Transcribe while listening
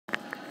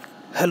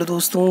Hello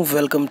दोस्तों,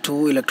 welcome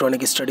to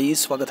electronic study.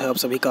 स्वागत है आप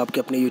सभी का आपके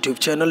अपने यूट्यूब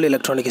चैनल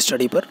इलेक्ट्रॉनिक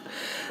स्टडी पर।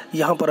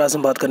 यहाँ पर आज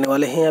हम बात करने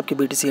वाले हैं आपके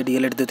बीटीसी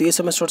DElEd द्वितीय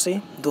सेमेस्टर से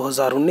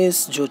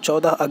 2019 जो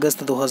 14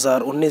 अगस्त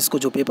 2019 को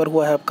जो पेपर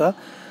हुआ है आपका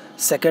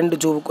सेकंड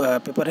जो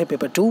पेपर है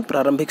पेपर 2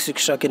 प्रारंभिक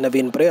शिक्षा के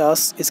नवीन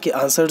प्रयास, इसके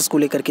आंसर्स को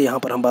लेकर के यहाँ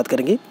पर हम बात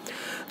करेंगे।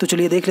 तो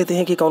चलिए देख लेते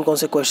हैं कि कौन कौन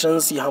से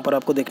क्वेश्चंस यहाँ पर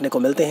आपको देखने को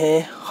मिलते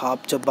हैं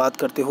आप जब बात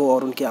करते हो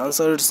और उनके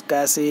आंसर्स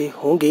कैसे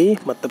होंगे,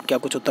 मतलब क्या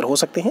कुछ उत्तर हो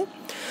सकते हैं।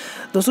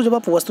 दोस्तों, जब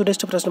आप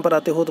वस्तुनिष्ठ प्रश्न पर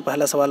आते हो तो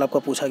पहला सवाल आपका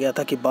पूछा गया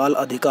था कि बाल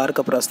अधिकार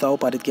का प्रस्ताव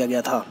पारित किया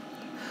गया था।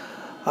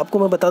 आपको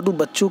मैं बता दूं,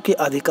 बच्चों के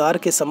अधिकार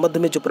के संबंध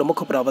में जो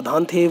प्रमुख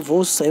प्रावधान थे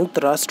वो संयुक्त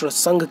राष्ट्र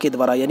संघ के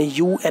द्वारा यानी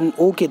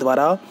UNO के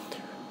द्वारा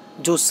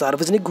जो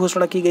सार्वजनिक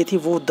घोषणा की गई थी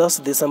वो 10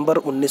 दिसंबर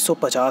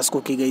 1950 को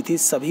की गई थी।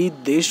 सभी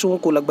देशों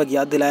को लगभग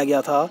याद दिलाया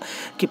गया था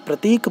कि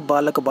प्रत्येक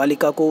बालक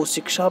बालिका को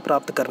शिक्षा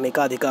प्राप्त करने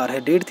का अधिकार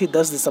है। डेट थी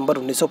 10 दिसंबर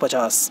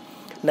 1950।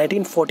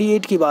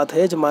 1948 की बात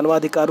है जब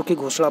मानवाधिकारों के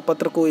घोषणा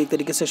पत्र को एक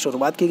तरीके से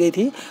शुरुआत की गई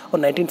थी और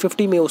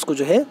 1950 में उसको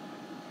जो है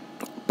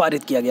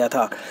पारित किया गया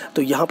था।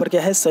 तो यहाँ पर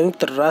क्या है,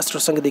 संयुक्त राष्ट्र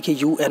संघ, देखिए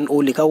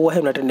UNO लिखा हुआ है,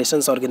 यूनाइटेड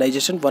नेशंस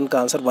ऑर्गेनाइजेशन। 1 का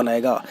आंसर 1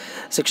 आएगा।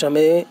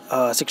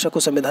 शिक्षा को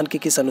संविधान की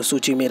किस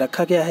अनुसूची में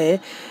रखा गया है?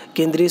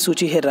 केंद्रीय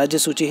सूची है, राज्य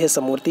सूची है,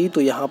 समवर्ती।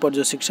 तो यहाँ पर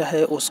जो शिक्षा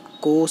है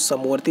उसको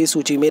समवर्ती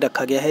सूची में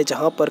रखा गया है,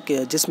 जहाँ पर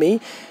जिसमें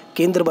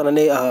केंद्र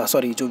बनाने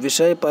जो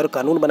विषय पर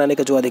कानून बनाने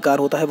का जो अधिकार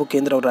होता है वो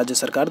केंद्र और राज्य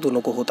सरकार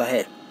दोनों को होता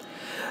है।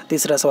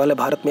 तीसरा सवाल है,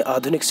 भारत में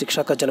आधुनिक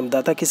शिक्षा का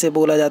जन्मदाता किसे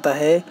बोला जाता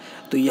है?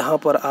 तो यहाँ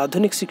पर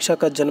आधुनिक शिक्षा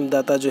का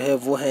जन्मदाता जो है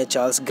वो है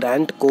चार्ल्स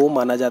ग्रांट को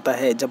माना जाता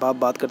है जब आप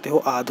बात करते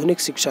हो आधुनिक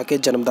शिक्षा के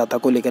जन्मदाता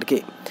को लेकर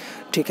के।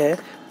 ठीक है,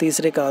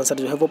 तीसरे का आंसर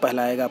जो है वो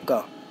पहला आएगा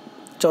आपका।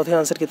 चौथे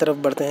आंसर की तरफ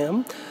बढ़ते हैं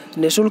हम।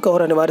 निःशुल्क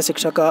और अनिवार्य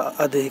शिक्षा का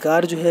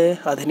अधिकार जो है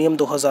अधिनियम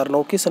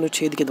 2009 किस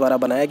अनुच्छेद के द्वारा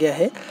बनाया गया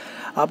है?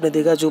 आपने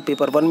देखा जो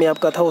पेपर 1 में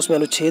आपका था उसमें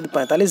अनुच्छेद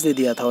 45 दे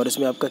दिया था और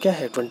इसमें आपका क्या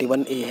है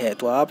 21A है।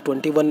 तो आप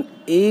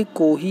 21A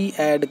को ही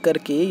ऐड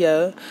करके या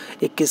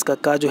 21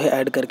 का जो है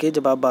ऐड करके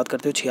जब आप बात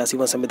करते हो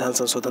 86वां संविधान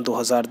संशोधन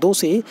 2002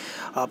 से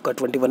आपका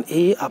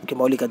 21A आपके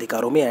मौलिक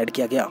अधिकारों में ऐड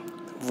किया गया।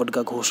 वुड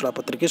का घोषणा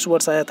पत्र किस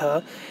वर्ष आया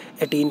था?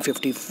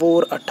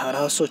 1854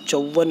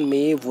 1854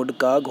 में वुड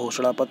का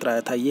घोषणा पत्र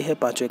आया था। ये है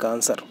पाँचवें का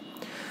आंसर।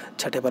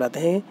 छठे पर आते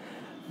हैं,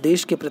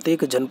 देश के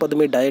प्रत्येक जनपद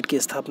में डाइट की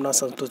स्थापना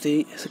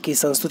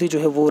संस्तुति जो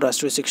है वो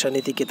राष्ट्रीय शिक्षा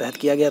नीति के तहत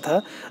किया गया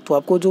था। तो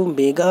आपको जो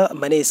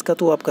मैंने इसका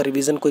तो आपका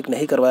रिवीजन कोई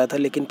नहीं करवाया था,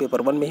 लेकिन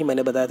पेपर 1 में ही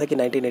मैंने बताया था कि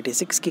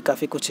 1986 की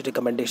काफ़ी कुछ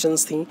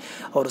रिकमेंडेशंस थी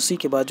और उसी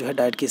के बाद जो है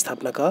डाइट की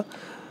स्थापना का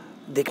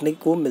देखने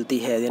को मिलती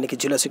है, यानी कि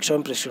जिला शिक्षा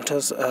एवं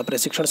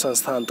प्रशिक्षण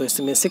संस्थान। तो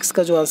इसमें 6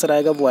 का जो आंसर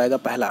आएगा वो आएगा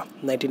पहला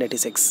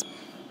 1986।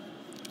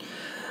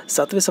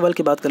 सातवें सवाल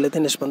की बात कर लेते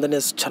हैं, निष्पंदन या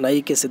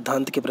छनाई के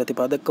सिद्धांत के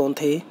प्रतिपादक कौन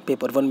थे?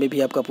 पेपर 1 में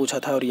भी आपका पूछा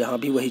था और यहाँ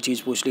भी वही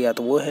चीज़ पूछ लिया,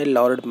 तो वो है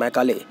लॉर्ड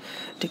मैकाले।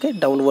 ठीक है,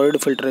 डाउनवर्ड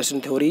फिल्ट्रेशन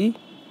थ्योरी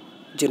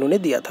जिन्होंने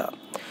दिया था।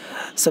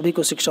 सभी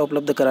को शिक्षा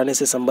उपलब्ध कराने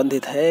से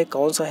संबंधित है,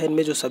 कौन सा है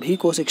इनमें जो सभी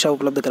को शिक्षा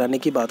उपलब्ध कराने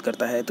की बात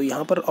करता है? तो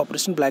यहाँ पर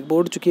ऑपरेशन ब्लैक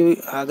बोर्ड, चूँकि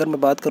अगर मैं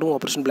बात करूँ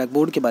ऑपरेशन ब्लैक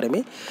बोर्ड के बारे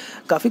में,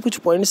 काफ़ी कुछ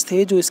पॉइंट्स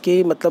थे जो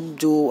इसके मतलब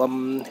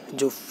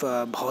जो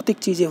भौतिक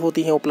चीज़ें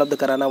होती हैं उपलब्ध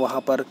कराना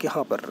वहाँ पर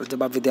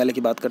जब आप विद्यालय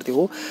की बात करते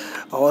हो,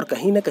 और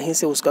कहीं ना कहीं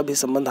से उसका भी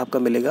संबंध आपका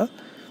मिलेगा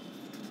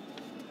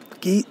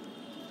कि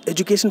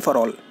एजुकेशन फॉर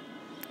ऑल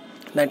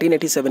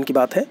 1987 की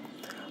बात है,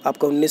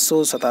 आपका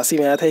 1987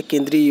 में आया था एक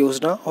केंद्रीय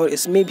योजना, और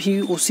इसमें भी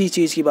उसी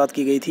चीज़ की बात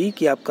की गई थी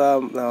कि आपका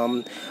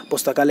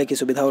पुस्तकालय की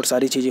सुविधा और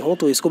सारी चीज़ें हों।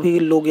 तो इसको भी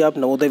लोग आप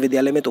नवोदय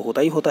विद्यालय में तो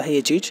होता ही होता है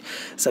ये चीज़,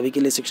 सभी के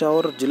लिए शिक्षा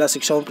और जिला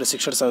शिक्षा और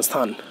प्रशिक्षण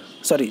संस्थान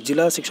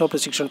जिला शिक्षा और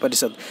प्रशिक्षण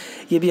परिषद,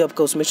 ये भी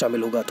आपका उसमें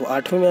शामिल होगा। तो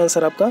 8वें में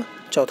आंसर आपका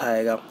चौथा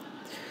आएगा।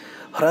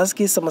 ह्रास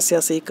की समस्या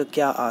से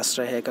क्या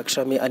आश्रय है?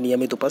 कक्षा में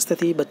अनियमित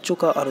उपस्थिति, बच्चों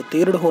का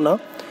अनुत्तीर्ण होना,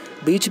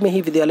 बीच में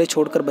ही विद्यालय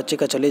छोड़कर बच्चे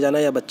का चले जाना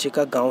या बच्चे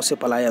का गांव से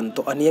पलायन।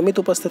 तो अनियमित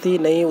उपस्थिति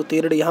नहीं,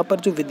 उत्तीर्ण। यहाँ पर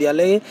जो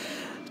विद्यालय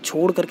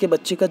छोड़ करके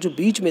बच्चे का जो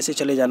बीच में से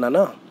चले जाना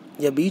ना,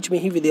 या बीच में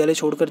ही विद्यालय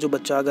छोड़कर जो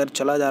बच्चा अगर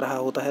चला जा रहा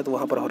होता है तो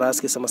वहाँ पर ह्रास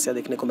की समस्या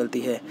देखने को मिलती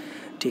है।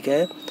 ठीक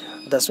है,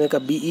 10वें का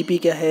BEP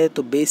क्या है?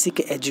 तो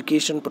बेसिक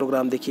एजुकेशन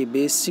प्रोग्राम। देखिए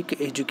बेसिक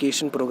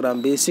एजुकेशन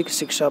प्रोग्राम, बेसिक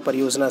शिक्षा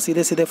परियोजना,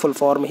 सीधे सीधे फुल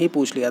फॉर्म ही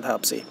पूछ लिया था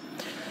आपसे।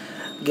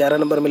 11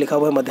 नंबर में लिखा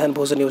हुआ है मध्याह्न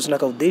भोजन योजना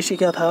का उद्देश्य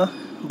क्या था?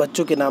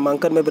 बच्चों के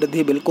नामांकन में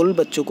वृद्धि, बिल्कुल,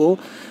 बच्चों को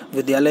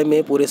विद्यालय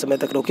में पूरे समय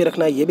तक रोके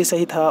रखना, ये भी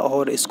सही था,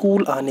 और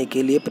स्कूल आने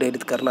के लिए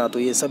प्रेरित करना। तो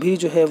ये सभी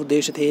जो है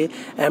उद्देश्य थे।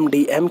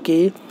 MDM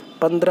के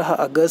 15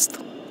 अगस्त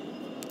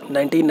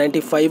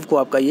 1995 को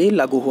आपका ये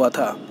लागू हुआ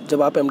था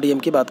जब आप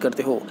MDM की बात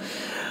करते हो।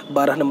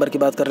 12 नंबर की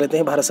बात कर लेते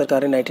हैं, भारत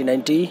सरकार ने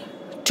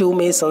 1992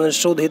 में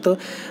संशोधित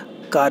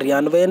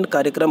कार्यान्वयन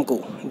कार्यक्रम को,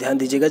 ध्यान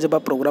दीजिएगा जब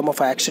आप प्रोग्राम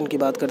ऑफ एक्शन की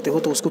बात करते हो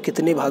तो उसको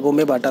कितने भागों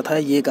में बांटा था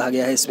ये कहा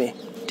गया है इसमें।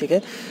 ठीक है,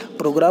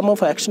 प्रोग्राम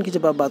ऑफ एक्शन की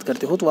जब आप बात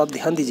करते हो तो आप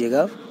ध्यान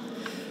दीजिएगा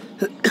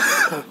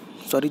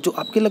जो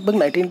आपके लगभग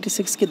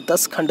 1986 के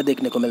 10 खंड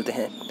देखने को मिलते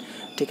हैं।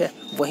 ठीक है,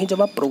 वहीं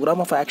जब आप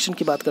प्रोग्राम ऑफ एक्शन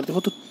की बात करते हो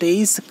तो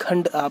 23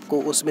 खंड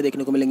आपको उसमें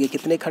देखने को मिलेंगे।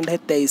 कितने खंड है?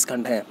 23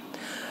 खंड हैं।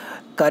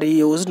 कार्य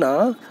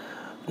योजना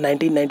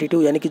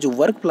 1992 यानी कि जो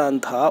वर्क प्लान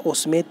था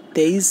उसमें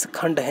 23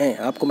 खंड हैं।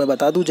 आपको मैं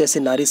बता दूं, जैसे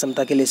नारी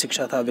समता के लिए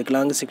शिक्षा था,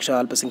 विकलांग शिक्षा,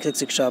 अल्पसंख्यक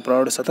शिक्षा,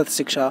 प्रौढ़ सतत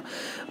शिक्षा,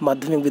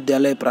 माध्यमिक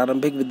विद्यालय,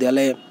 प्रारंभिक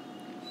विद्यालय,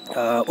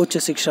 उच्च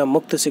शिक्षा,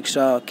 मुक्त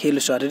शिक्षा, खेल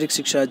शारीरिक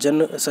शिक्षा,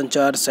 जन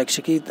संचार,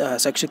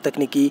 शैक्षिक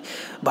तकनीकी,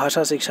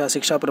 भाषा शिक्षा,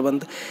 शिक्षा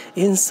प्रबंध,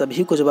 इन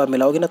सभी को जब आप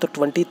मिलाओगे ना तो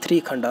 23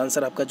 खंड,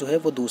 आंसर आपका जो है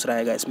वो दूसरा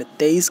आएगा। इसमें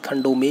 23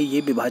 खंडों में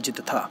ये विभाजित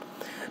था।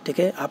 ठीक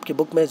है, आपकी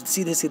बुक में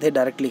सीधे सीधे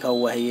डायरेक्ट लिखा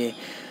हुआ है ये।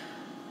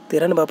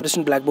 13 नंबर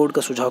ऑपरेशन ब्लैक बोर्ड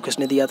का सुझाव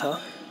किसने दिया था?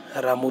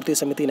 राममूर्ति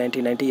समिति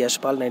 1990,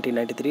 यशपाल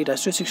 1993।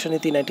 राष्ट्रीय शिक्षा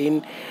नीति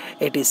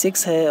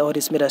 1986 है और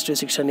इसमें राष्ट्रीय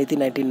शिक्षा नीति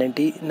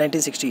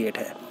 1968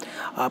 है।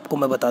 आपको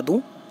मैं बता दूं,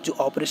 जो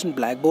ऑपरेशन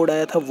ब्लैक बोर्ड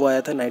आया था वो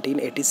आया था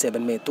 1987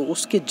 में, तो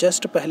उसके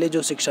जस्ट पहले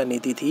जो शिक्षा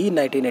नीति थी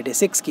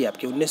 1986 की,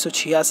 आपकी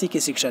 1986 की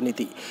शिक्षा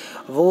नीति,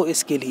 वो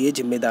इसके लिए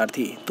जिम्मेदार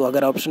थी। तो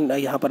अगर ऑप्शन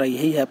यहाँ पर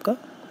यही है आपका,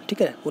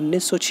 ठीक है,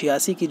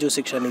 1986 की जो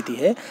शिक्षा नीति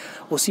है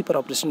उसी पर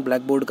ऑपरेशन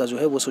ब्लैक बोर्ड का जो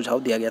है वो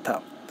सुझाव दिया गया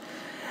था।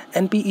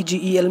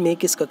 NPEGEL में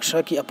किस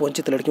कक्षा की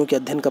अपवंचित लड़कियों के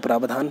अध्ययन का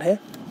प्रावधान है?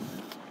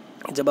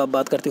 जब आप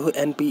बात करते हो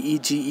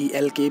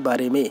NPEGEL के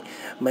बारे में,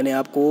 मैंने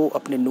आपको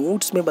अपने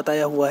नोट्स में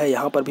बताया हुआ है,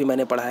 यहाँ पर भी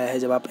मैंने पढ़ाया है।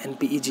 जब आप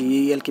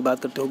NPEGEL की बात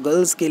करते हो,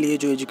 गर्ल्स के लिए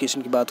जो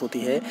एजुकेशन की बात होती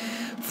है,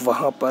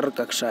 वहाँ पर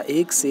कक्षा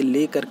 1 से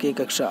लेकर के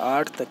कक्षा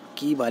 8 तक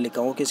की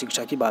बालिकाओं की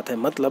शिक्षा की बात है।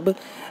 मतलब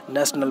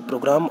national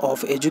programme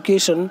of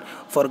education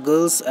for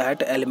girls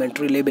eight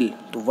elementary level,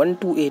 तो 1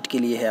 to 8 के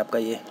लिए है आपका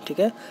ये। ठीक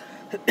है,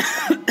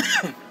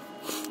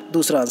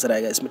 दूसरा आंसर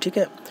आएगा इसमें। ठीक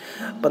है,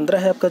 15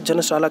 है आपका,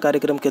 जनशाला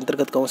कार्यक्रम के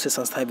अंतर्गत कौन सी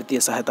संस्थाएं वित्तीय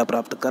सहायता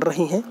प्राप्त कर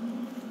रही हैं?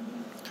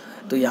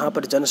 तो यहाँ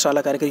पर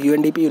जनशाला कार्यक्रम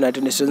UNDP,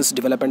 United Nations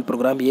development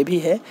programme, ये भी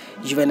है,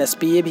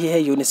 UNSP ये भी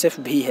है, यूनिसेफ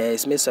भी है,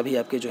 इसमें सभी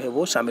आपके जो है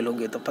वो शामिल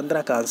होंगे। तो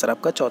 15 का आंसर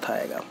आपका चौथा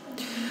आएगा।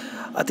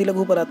 अति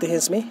लघु पर आते हैं।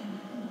 इसमें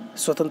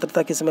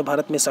स्वतंत्रता के समय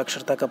भारत में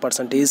साक्षरता का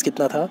परसेंटेज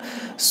कितना था?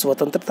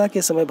 स्वतंत्रता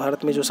के समय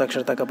भारत में जो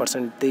साक्षरता का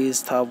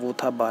परसेंटेज था वो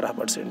था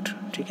 12%।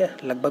 ठीक है,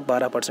 लगभग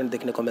 12%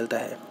 देखने को मिलता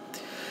है।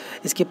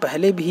 इसके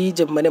पहले भी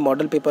जब मैंने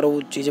मॉडल पेपर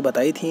वो चीज़ें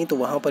बताई थी तो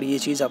वहाँ पर ये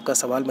चीज़ आपका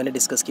सवाल मैंने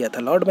डिस्कस किया था।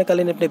 लॉर्ड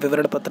मैकाले ने अपने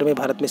विवरण पत्र में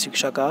भारत में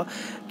शिक्षा का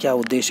क्या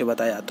उद्देश्य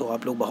बताया? तो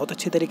आप लोग बहुत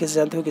अच्छी तरीके से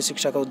जानते हो कि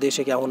शिक्षा का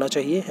उद्देश्य क्या होना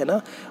चाहिए, है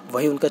ना।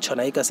 वही उनका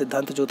छनाई का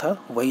सिद्धांत जो था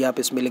वही आप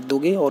इसमें लिख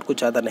दोगे और कुछ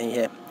ज़्यादा नहीं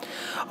है।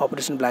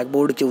 ऑपरेशन ब्लैक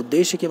बोर्ड के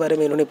उद्देश्य के बारे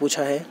में इन्होंने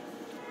पूछा है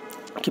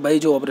कि भाई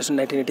जो ऑपरेशन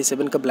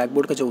 1987 का ब्लैक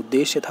बोर्ड का जो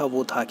उद्देश्य था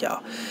वो था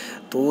क्या?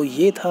 तो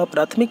ये था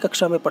प्राथमिक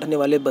कक्षा में पढ़ने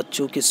वाले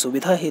बच्चों की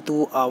सुविधा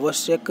हेतु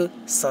आवश्यक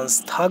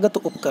संस्थागत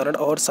उपकरण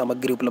और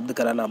सामग्री उपलब्ध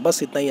कराना।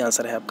 बस इतना ही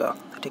आंसर है आपका।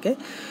 ठीक है,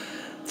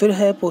 फिर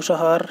है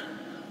पोषाहार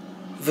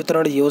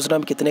वितरण योजना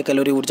में कितने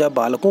कैलोरी ऊर्जा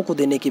बालकों को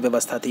देने की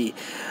व्यवस्था थी?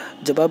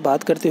 जब आप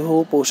बात करते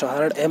हो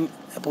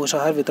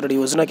पोषाहार वितरण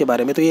योजना के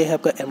बारे में, तो ये है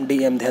आपका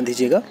MDM, ध्यान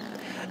दीजिएगा।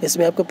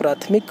 इसमें आपका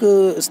प्राथमिक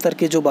स्तर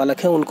के जो बालक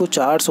हैं उनको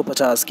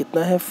 450,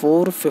 कितना है,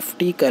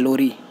 450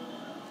 कैलोरी,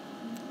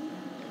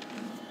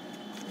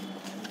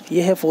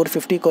 ये है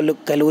 450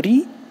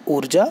 कैलोरी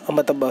ऊर्जा,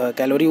 मतलब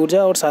कैलोरी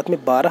ऊर्जा, और साथ में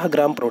 12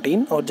 ग्राम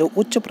प्रोटीन। और जो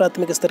उच्च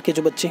प्राथमिक स्तर के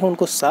जो बच्चे हैं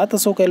उनको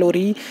 700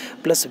 कैलोरी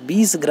प्लस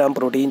 20 ग्राम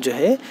प्रोटीन जो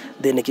है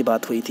देने की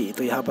बात हुई थी।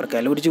 तो यहाँ पर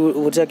कैलोरी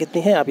ऊर्जा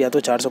कितनी है, आप या तो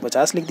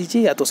 450 लिख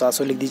दीजिए या तो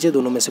 700 लिख दीजिए,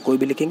 दोनों में से कोई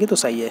भी लिखेंगे तो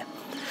सही है।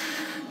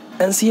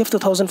 NCF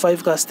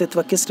 2005 का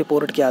अस्तित्व किस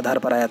रिपोर्ट के आधार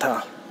पर आया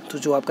था? तो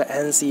जो आपका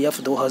NCF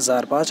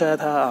 2005 आया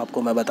था,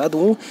 आपको मैं बता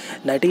दूं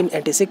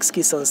 1986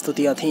 की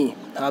संस्तुतियाँ थीं।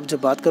 आप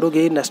जब बात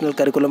करोगे नेशनल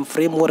करिकुलम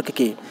फ्रेमवर्क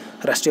के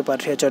राष्ट्रीय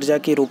पाठ्यचर्या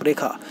की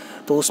रूपरेखा,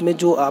 तो उसमें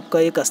जो आपका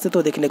एक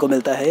अस्तित्व देखने को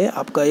मिलता है,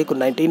 आपका एक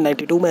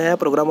 1992 में आया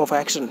प्रोग्राम ऑफ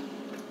एक्शन,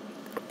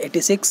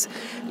 86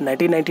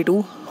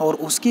 1992, और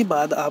उसके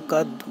बाद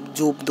आपका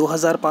जो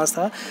 2005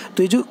 था।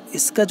 तो ये जो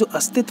इसका जो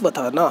अस्तित्व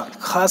था ना,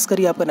 खास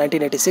कर आपका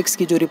 1986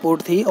 की जो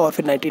रिपोर्ट थी और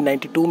फिर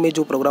 1992 में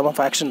जो प्रोग्राम ऑफ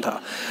एक्शन था,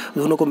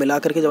 दोनों को मिला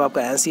करके जब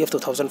आपका NCF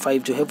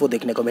 2005 जो है वो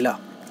देखने को मिला।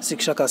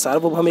 शिक्षा का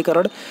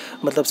सार्वभौमिकरण,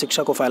 मतलब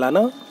शिक्षा को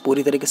फैलाना,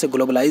 पूरी तरीके से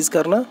ग्लोबलाइज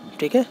करना,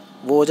 ठीक है,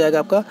 वो हो जाएगा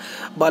आपका।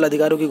 बाल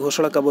अधिकारों की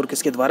घोषणा कब और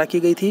किसके द्वारा की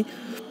गई थी?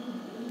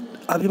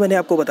 अभी मैंने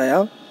आपको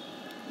बताया,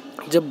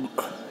 जब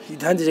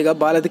ध्यान दीजिएगा,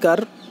 बाल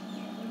अधिकार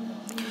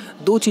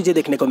दो चीज़ें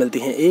देखने को मिलती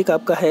हैं। एक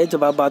आपका है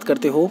जब आप बात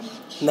करते हो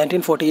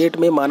 1948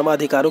 में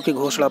मानवाधिकारों के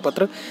घोषणा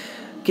पत्र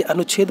के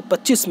अनुच्छेद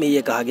 25 में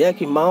ये कहा गया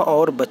कि माँ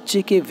और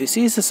बच्चे के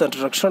विशेष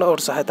संरक्षण और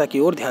सहायता की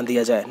ओर ध्यान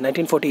दिया जाए,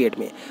 1948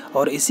 में।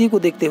 और इसी को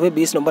देखते हुए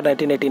 20 नवंबर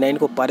 1989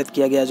 को पारित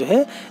किया गया जो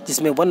है,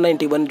 जिसमें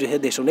 191 जो है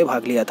देशों ने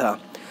भाग लिया था।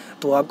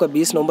 तो आपका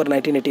 20 नवंबर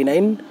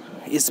 1989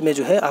 इसमें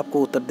जो है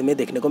आपको उत्तर में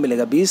देखने को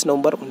मिलेगा, 20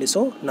 नवंबर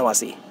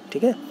 1989।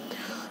 ठीक है,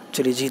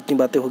 चलिए जी, इतनी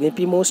बातें हो गई।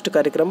 PMOST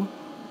कार्यक्रम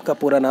का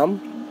पूरा नाम,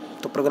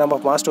 तो programme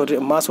of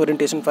mass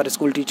orientation for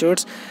school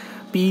teachers,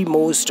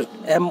 PMOST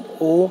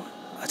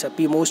अच्छा,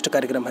 पी मोस्ट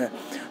कार्यक्रम है।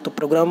 तो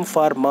programme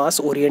for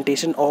mass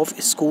orientation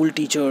of school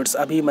teachers,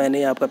 अभी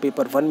मैंने आपका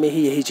पेपर 1 में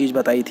ही यही चीज़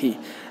बताई थी।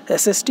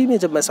 एसएसटी में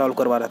जब मैं सॉल्व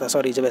करवा रहा था,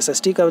 सॉरी, जब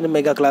एसएसटी का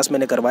मेगा क्लास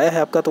मैंने करवाया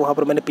है आपका, तो वहाँ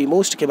पर मैंने पी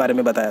मोस्ट के बारे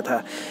में बताया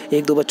था।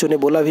 1-2 बच्चों ने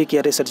बोला भी कि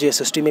अरे सर जी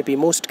एसएसटी में पी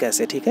मोस्ट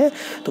कैसे, ठीक है।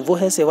 तो वो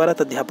है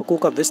सेवारत अध्यापकों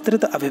का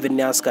विस्तृत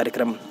अभिविन्यास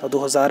कार्यक्रम।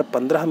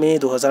 2015 में,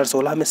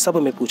 2016 में सब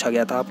में पूछा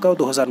गया था आपका, और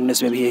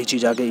 2019 में भी यही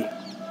चीज़ आ गई।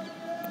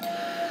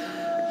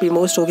 पी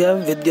मोस्ट हो गया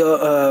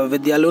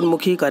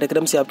विद्यालयोन्मुखी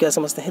कार्यक्रम से आप क्या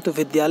समझते हैं? तो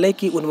विद्यालय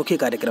की उन्मुखी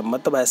कार्यक्रम,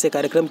 मतलब ऐसे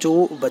कार्यक्रम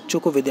जो बच्चों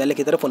को विद्यालय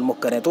की तरफ उन्मुख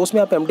करें। तो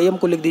उसमें आप एमडीएम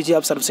को लिख दीजिए,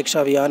 आप सर्व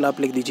शिक्षा अभियान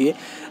आप लिख दीजिए,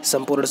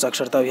 संपूर्ण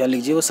साक्षरता अभियान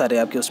लीजिए, वो सारे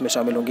आपके उसमें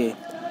शामिल होंगे।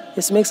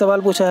 इसमें एक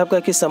सवाल पूछा है आपका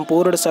कि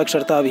संपूर्ण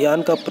साक्षरता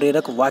अभियान का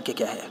प्रेरक वाक्य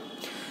क्या है?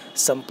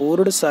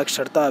 संपूर्ण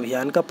साक्षरता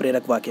अभियान का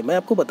प्रेरक वाक्य मैं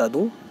आपको बता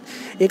दूं,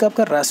 एक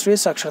आपका राष्ट्रीय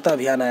साक्षरता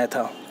अभियान आया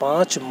था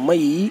 5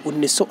 मई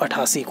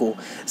 1988 को।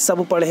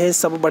 सब पढ़ें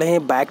सब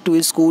बढ़ें, बैक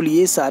टू स्कूल,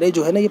 ये सारे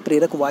जो है ना ये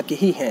प्रेरक वाक्य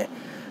ही हैं,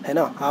 है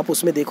ना। आप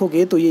उसमें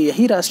देखोगे तो ये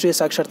यही राष्ट्रीय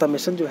साक्षरता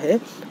मिशन जो है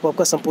वो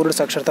आपका संपूर्ण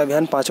साक्षरता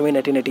अभियान 5 मई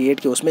 1988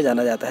 के उसमें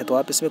जाना जाता है। तो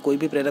आप इसमें कोई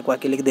भी प्रेरक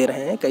वाक्य लिख दे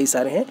रहे हैं, कई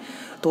सारे हैं,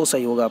 तो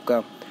सही होगा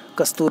आपका।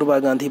 कस्तूरबा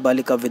गांधी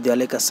बालिका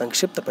विद्यालय का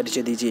संक्षिप्त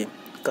परिचय दीजिए।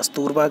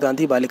 कस्तूरबा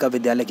गांधी बालिका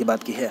विद्यालय की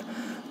बात की है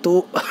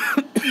तो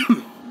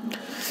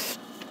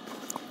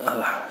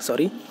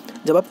सॉरी,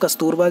 जब आप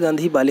कस्तूरबा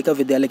गांधी बालिका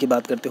विद्यालय की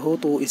बात करते हो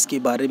तो इसके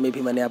बारे में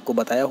भी मैंने आपको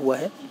बताया हुआ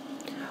है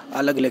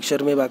अलग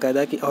लेक्चर में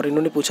बाकायदा कि, और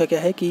इन्होंने पूछा क्या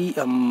है कि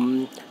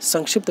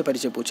संक्षिप्त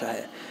परिचय पूछा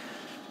है।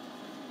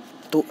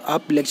 तो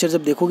आप लेक्चर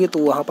जब देखोगे तो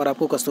वहाँ पर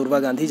आपको कस्तूरबा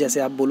गांधी, जैसे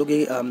आप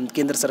बोलोगे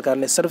केंद्र सरकार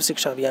ने सर्व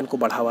शिक्षा अभियान को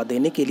बढ़ावा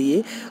देने के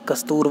लिए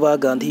कस्तूरबा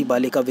गांधी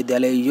बालिका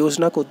विद्यालय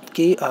योजना को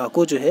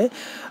जो है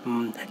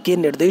के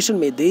निर्देशन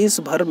में देश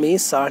भर में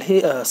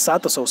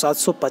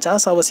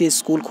 750 आवासीय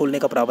स्कूल खोलने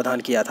का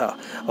प्रावधान किया था,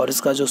 और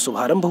इसका जो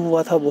शुभारंभ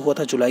हुआ था वो हुआ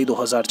था जुलाई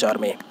 2004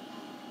 में,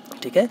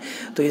 ठीक है।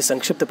 तो ये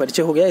संक्षिप्त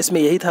परिचय हो गया।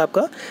 इसमें यही था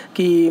आपका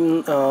कि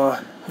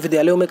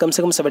विद्यालयों में कम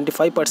से कम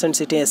 75%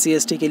 सीटें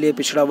SC/ST के लिए,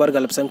 पिछड़ा वर्ग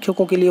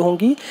अल्पसंख्यकों के लिए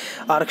होंगी,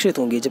 आरक्षित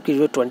होंगी, जबकि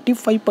जो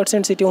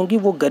 25% सीटें होंगी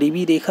वो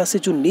गरीबी रेखा से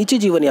जो नीचे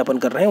जीवन यापन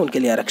कर रहे हैं उनके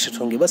लिए आरक्षित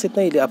होंगी। बस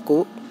इतना ही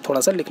आपको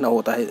थोड़ा सा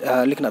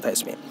लिखना था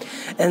इसमें।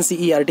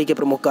 NCERT के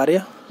प्रमुख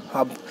कार्य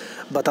आप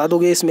बता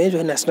दोगे इसमें, जो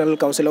है national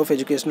council of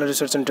educational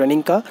research and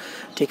training का,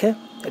 ठीक है।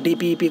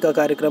 DPEP का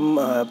कार्यक्रम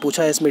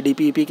पूछा है इसमें,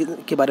 DPEP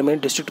के बारे में,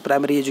 डिस्ट्रिक्ट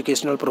प्राइमरी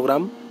एजुकेशनल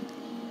प्रोग्राम।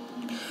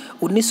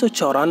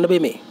 1994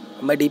 में,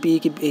 मैं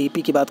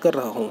DPEP की बात कर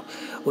रहा हूँ,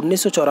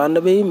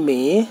 1994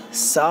 में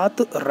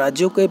 7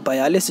 राज्यों के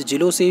 42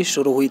 जिलों से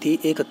शुरू हुई थी।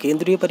 एक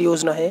केंद्रीय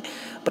परियोजना है,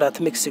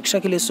 प्राथमिक शिक्षा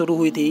के लिए शुरू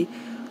हुई थी।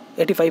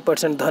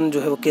 85% धन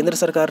जो है वो केंद्र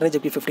सरकार ने,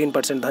 जबकि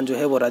 15% धन जो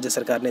है वो राज्य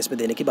सरकार ने इसमें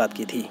देने की बात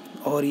की थी।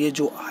 और ये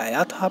जो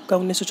आया था आपका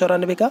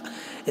 1994 का,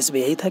 इसमें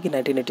यही था कि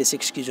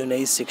 1986 की जो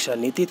नई शिक्षा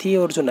नीति थी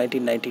और जो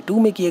 1992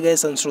 में किए गए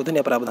संशोधन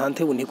या प्रावधान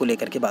थे उन्हीं को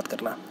लेकर के बात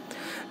करना,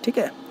 ठीक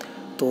है।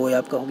 तो ये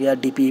आपका हो गया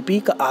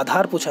DPEP का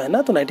आधार पूछा है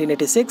ना, तो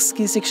 1986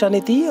 की शिक्षा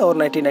नीति और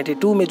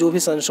 1992 में जो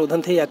भी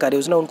संशोधन थे या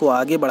कार्ययोजना उनको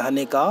आगे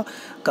बढ़ाने का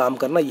काम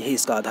करना, यही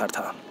इसका आधार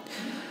था।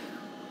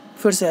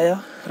 फिर से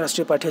आया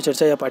राष्ट्रीय पाठ्य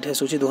चर्चा या पाठ्य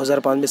सूची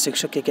 2005 में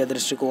शिक्षक के क्या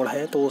दृष्टिकोण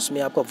है। तो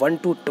उसमें आपका 1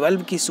 to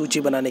 12 की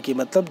सूची बनाने की,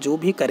 मतलब जो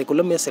भी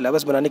करिकुलम या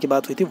सिलेबस बनाने की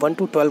बात हुई थी 1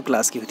 to 12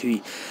 क्लास की हुई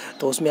थी।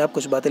 तो उसमें आप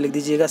कुछ बातें लिख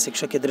दीजिएगा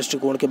शिक्षक के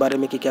दृष्टिकोण के बारे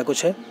में कि क्या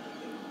कुछ है।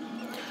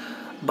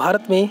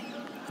 भारत में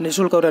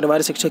निःशुल्क और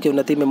अनिवार्य शिक्षा की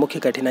उन्नति में मुख्य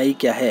कठिनाई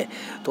क्या है?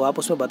 तो आप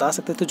उसमें बता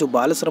सकते थे जो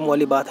बाल श्रम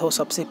वाली बात है वो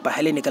सबसे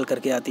पहले निकल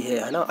करके आती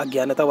है ना।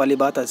 अज्ञानता वाली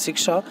बात,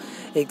 शिक्षा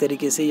एक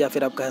तरीके से, या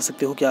फिर आप कह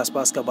सकते हो कि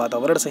आसपास का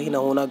वातावरण सही ना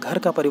होना, घर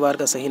का परिवार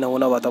का सही ना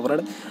होना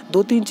वातावरण,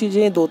 2-3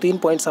 चीज़ें, 2-3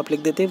 पॉइंट्स आप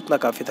लिख देते उतना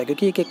काफ़ी था,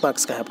 क्योंकि 1-1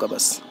 मार्क्स का है आपका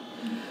बस।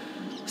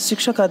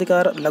 शिक्षा का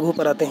अधिकार लघु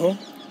पर आते हैं।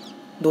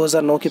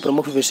 2009 की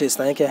प्रमुख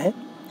विशेषताएँ क्या हैं?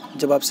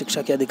 जब आप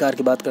शिक्षा के अधिकार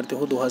की बात करते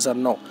हो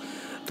 2009,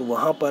 तो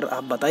वहाँ पर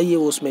आप बताइए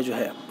उसमें जो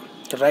है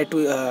राइट टू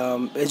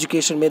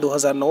एजुकेशन में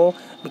 2009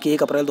 कि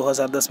 1 अप्रैल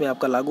 2010 में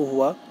आपका लागू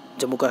हुआ,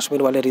 जम्मू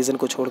कश्मीर वाले रीजन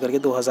को छोड़ करके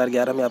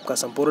 2011 में आपका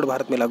संपूर्ण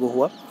भारत में लागू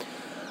हुआ,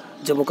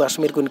 जम्मू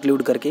कश्मीर को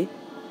इंक्लूड करके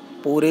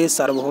पूरे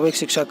सार्वभौमिक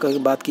शिक्षा की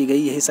बात की गई,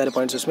 यही सारे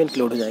पॉइंट्स उसमें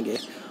इंक्लूड हो जाएंगे।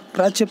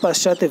 प्राच्य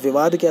पाश्चात्य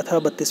विवाद क्या था?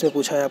 32 में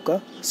पूछा है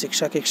आपका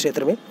शिक्षा के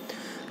क्षेत्र में।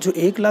 जो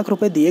 1 लाख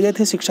रुपए दिए गए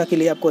थे शिक्षा के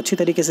लिए, आपको अच्छी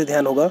तरीके से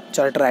ध्यान होगा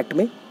चार्टर एक्ट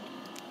में,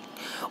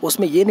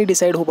 उसमें ये नहीं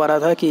डिसाइड हो पा रहा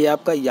था कि ये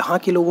आपका यहाँ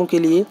के लोगों के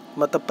लिए,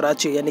 मतलब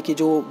प्राच्य यानी कि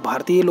जो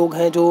भारतीय लोग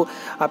हैं जो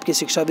आपके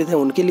शिक्षाविद हैं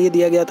उनके लिए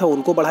दिया गया था,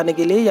 उनको बढ़ाने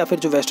के लिए, या फिर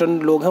जो वेस्टर्न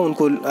लोग हैं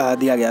उनको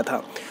दिया गया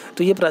था।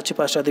 तो ये प्राच्य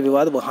पाश्चात्य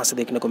विवाद वहाँ से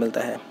देखने को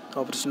मिलता है।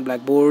 ऑपरेशन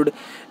ब्लैक बोर्ड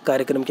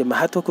कार्यक्रम के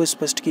महत्व को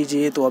स्पष्ट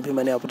कीजिए। तो अभी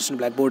मैंने ऑपरेशन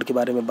ब्लैक बोर्ड के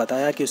बारे में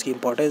बताया कि उसकी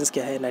इंपॉर्टेंस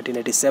क्या है।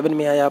 1987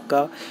 में आया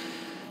आपका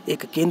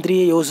एक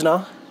केंद्रीय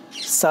योजना,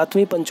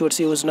 7वीं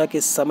पंचवर्षीय योजना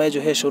के समय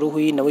जो है शुरू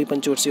हुई, 9वीं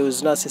पंचवर्षीय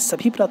योजना से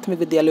सभी प्राथमिक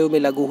विद्यालयों में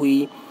लागू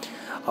हुई,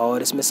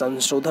 और इसमें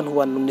संशोधन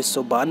हुआ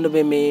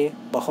 1992 में।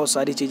 बहुत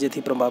सारी चीज़ें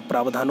थी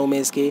प्रावधानों में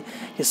इसके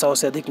कि 100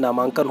 से अधिक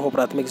नामांकन हो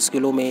प्राथमिक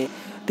स्कूलों में,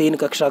 3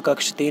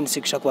 कक्ष 3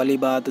 शिक्षक वाली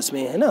बात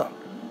इसमें है ना,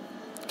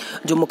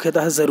 जो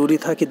मुख्यतः ज़रूरी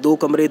था कि 2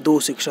 कमरे 2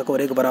 शिक्षक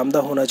और 1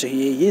 बरामदा होना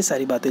चाहिए। ये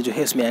सारी बातें जो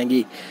है इसमें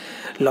आएंगी।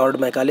 लॉर्ड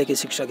मैकाले की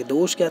शिक्षा के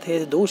दोष क्या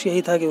थे? दोष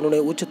यही था कि उन्होंने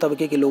उच्च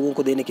तबके के लोगों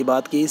को देने की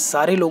बात की,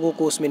 सारे लोगों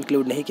को उसमें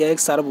इंक्लूड नहीं किया, एक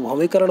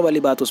सार्वभौमिकरण वाली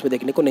बात उसमें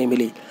देखने को नहीं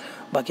मिली।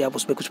 बाकी आप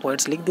उसमें कुछ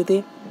पॉइंट्स लिख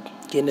देते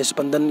कि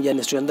निष्पंदन या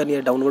निस्यंदन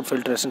या डाउनवर्ड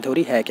फिल्ट्रेशन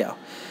थ्योरी है क्या।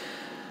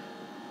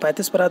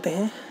 35 पर आते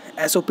हैं,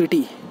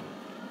 SOPT।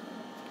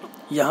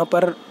 यहाँ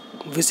पर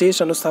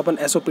विशेष अनुस्थापन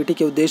SOPT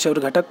के उद्देश्य और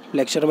घटक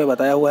लेक्चर में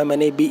बताया हुआ है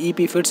मैंने।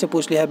 BEP फिर से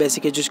पूछ लिया है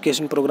बेसिक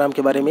एजुकेशन प्रोग्राम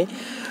के बारे में,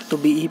 तो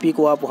BEP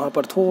को आप वहाँ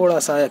पर थोड़ा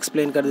सा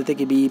एक्सप्लेन कर देते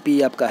कि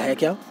BEP आपका है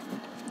क्या,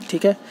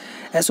 ठीक है।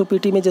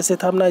 SOPT में जैसे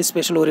था अपना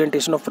special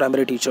orientation of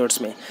primary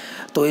teachers में,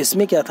 तो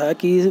इसमें क्या था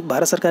कि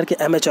भारत सरकार के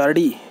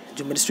MHRD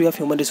जो ministry of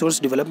human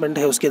resource development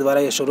है उसके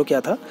द्वारा ये शुरू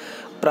किया था।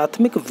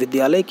 प्राथमिक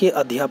विद्यालय के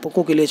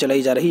अध्यापकों के लिए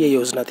चलाई जा रही ये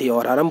योजना थी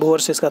और आरंभ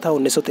वर्ष इसका था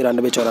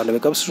 1993-94।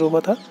 कब शुरू हुआ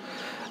था?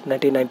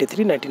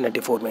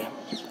 1993-1994 में,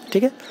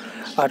 ठीक है।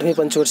 8वीं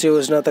पंचवर्षीय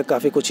योजना तक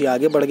काफ़ी कुछ ये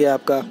आगे बढ़ गया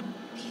आपका।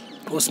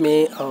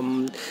 उसमें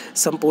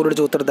संपूर्ण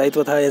जो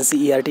उत्तरदायित्व था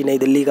NCERT नई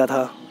दिल्ली का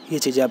था, ये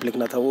चीज़ें आप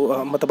लिखना था,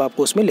 वो मतलब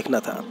आपको उसमें लिखना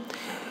था।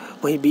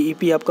 वही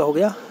BEP आपका हो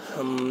गया।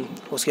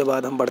 उसके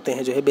बाद हम बढ़ते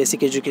हैं जो है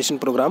बेसिक एजुकेशन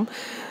प्रोग्राम।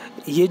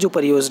 ये जो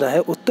परियोजना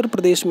है उत्तर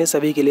प्रदेश में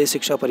सभी के लिए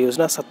शिक्षा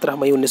परियोजना 17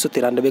 मई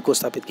 1993 को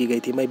स्थापित की गई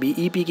थी। मैं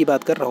BEP की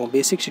बात कर रहा हूँ,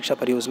 बेसिक शिक्षा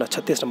परियोजना।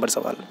 36 नंबर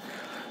सवाल,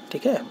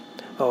 ठीक है।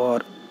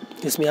 और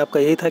इसमें आपका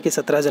यही था कि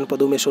 17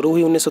 जनपदों में शुरू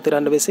हुई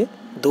 1993 से,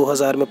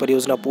 2000 में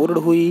परियोजना पूर्ण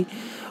हुई,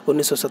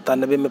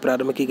 1997 में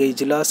प्रारंभ की गई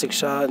जिला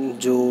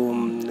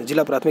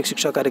प्राथमिक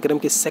शिक्षा कार्यक्रम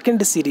की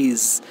सेकंड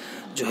सीरीज़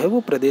जो है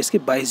वो प्रदेश के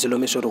 22 जिलों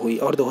में शुरू हुई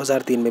और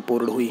 2003 में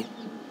पूर्ण हुई।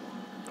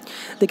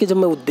 देखिए, जब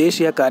मैं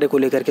उद्देश्य या कार्य को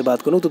लेकर के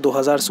बात करूं तो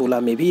 2016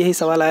 में भी यही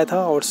सवाल आया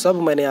था और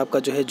सब मैंने आपका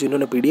जो है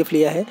जिन्होंने PDF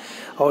लिया है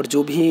और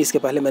जो भी इसके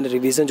पहले मैंने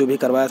रिवीजन जो भी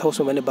करवाया था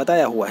उसमें मैंने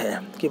बताया हुआ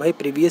है कि भाई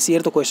प्रीवियस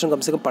ईयर तो क्वेश्चन कम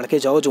से कम पढ़ के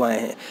जाओ जो आए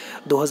हैं।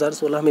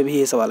 2016 में भी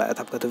ये सवाल आया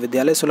था आपका। तो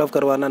विद्यालय सुलभ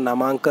करवाना,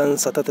 नामांकन,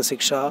 सतत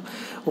शिक्षा,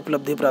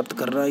 उपलब्धि प्राप्त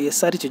करना, ये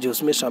सारी चीज़ें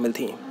उसमें शामिल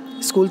थी।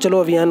 स्कूल चलो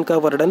अभियान का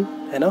वर्णन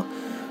है ना,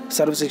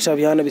 सर्व शिक्षा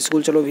अभियान। अब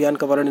स्कूल चलो अभियान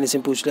का वर्णन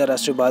इसमें पूछ लिया।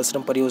 राष्ट्रीय बाल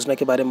श्रम परियोजना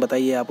के बारे में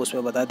बताइए, आप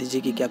उसमें बता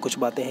दीजिए कि क्या कुछ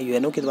बातें हैं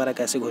UNO के द्वारा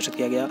कैसे घोषित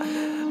किया गया,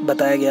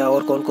 बताया गया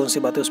और कौन कौन सी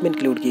बातें उसमें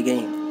इंक्लूड की गई।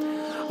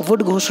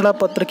 वुड घोषणा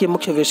पत्र की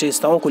मुख्य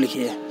विशेषताओं को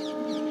लिखिए।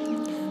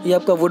 ये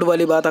आपका वुड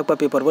वाली बात आपका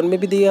पेपर 1 में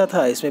भी दिया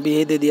था, इसमें भी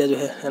यही दे दिया जो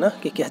है ना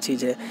कि क्या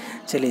चीज़ है।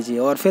 चलिए जी,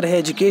 और फिर है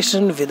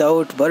एजुकेशन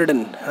विदाउट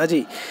बर्डन। हाँ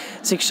जी,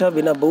 शिक्षा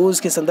बिना बोझ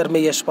के संदर्भ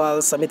में यशपाल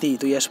समिति।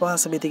 तो यशपाल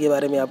समिति के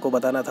बारे में आपको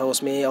बताना था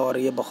उसमें, और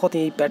ये बहुत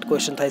ही पेट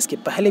क्वेश्चन था, इसके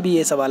पहले भी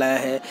ये सवाल आया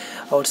है।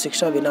 और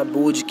शिक्षा बिना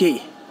बोझ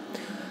के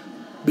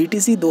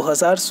BTC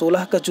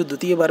 2016 का जो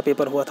द्वितीय बार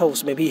पेपर हुआ था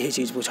उसमें भी यही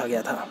चीज़ पूछा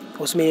गया था।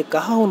 उसमें ये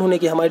कहा उन्होंने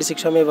कि हमारी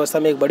शिक्षा में व्यवस्था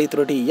में एक बड़ी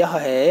त्रुटि यह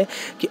है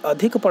कि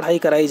अधिक पढ़ाई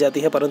कराई जाती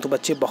है परंतु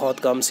बच्चे बहुत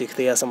कम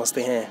सीखते या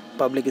समझते हैं।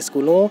 पब्लिक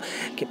स्कूलों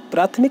के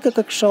प्राथमिक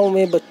कक्षाओं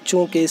में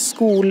बच्चों के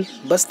स्कूल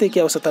बस्ते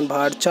के औसतन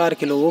भार 4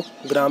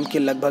 किलोग्राम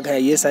के लगभग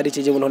है। ये सारी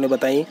चीज़ें उन्होंने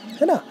बताई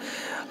है ना।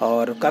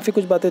 और काफ़ी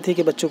कुछ बातें थी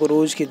कि बच्चों को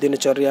रोज़ की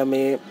दिनचर्या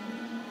में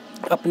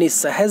अपनी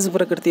सहज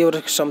प्रकृति और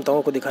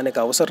क्षमताओं को दिखाने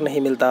का अवसर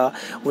नहीं मिलता,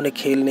 उन्हें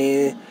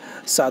खेलने,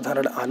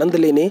 साधारण आनंद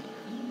लेने,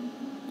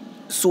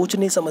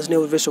 सोचने, समझने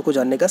और विश्व को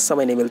जानने का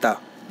समय नहीं मिलता।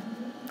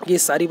 ये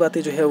सारी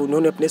बातें जो है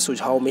उन्होंने अपने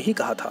सुझाव में ही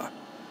कहा था।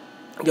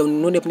 जब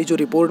उन्होंने अपनी जो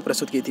रिपोर्ट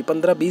प्रस्तुत की थी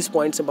 15-20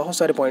 पॉइंट्स से, बहुत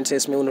सारे पॉइंट्स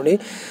इसमें उन्होंने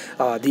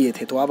दिए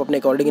थे, तो आप अपने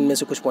अकॉर्डिंग इनमें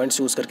से कुछ पॉइंट्स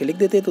यूज़ करके लिख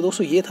देते। तो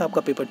दोस्तों ये था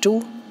आपका पेपर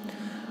 2।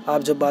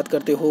 आप जब बात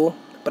करते हो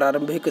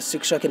प्रारंभिक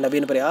शिक्षा के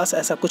नवीन प्रयास,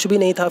 ऐसा कुछ भी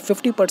नहीं था।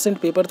 50%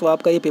 पेपर तो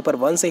आपका ये पेपर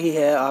 1 से ही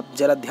है। आप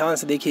ज़रा ध्यान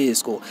से देखिए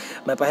इसको,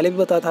 मैं पहले भी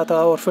बताता था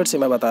और फिर से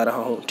मैं बता रहा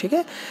हूँ, ठीक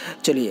है।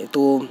 चलिए,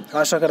 तो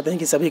आशा करते हैं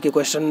कि सभी के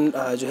क्वेश्चन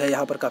जो है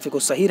यहाँ पर काफ़ी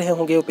कुछ सही रहे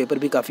होंगे, वो पेपर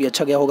भी काफ़ी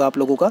अच्छा गया होगा आप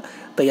लोगों का।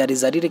 तैयारी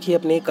जारी रखिए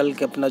अपने, कल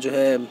के अपना जो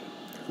है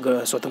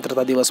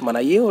स्वतंत्रता दिवस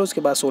मनाइए और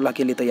उसके बाद 16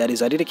 के लिए तैयारी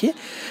जारी रखिए।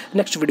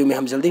 नेक्स्ट वीडियो में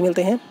हम जल्दी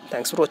मिलते हैं।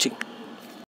 Thanks for watching.